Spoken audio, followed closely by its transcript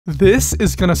This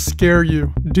is gonna scare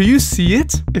you. Do you see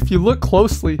it? If you look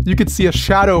closely, you could see a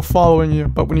shadow following you,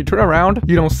 but when you turn around,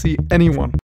 you don't see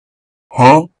anyone.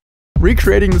 Huh?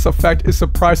 Recreating this effect is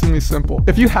surprisingly simple.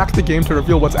 If you hack the game to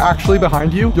reveal what's actually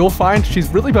behind you, you'll find she's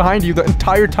really behind you the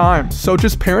entire time. So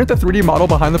just parent the 3D model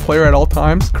behind the player at all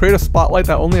times, create a spotlight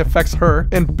that only affects her,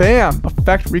 and bam,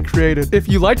 effect recreated. If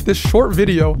you liked this short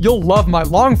video, you'll love my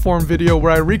long form video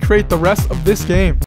where I recreate the rest of this game.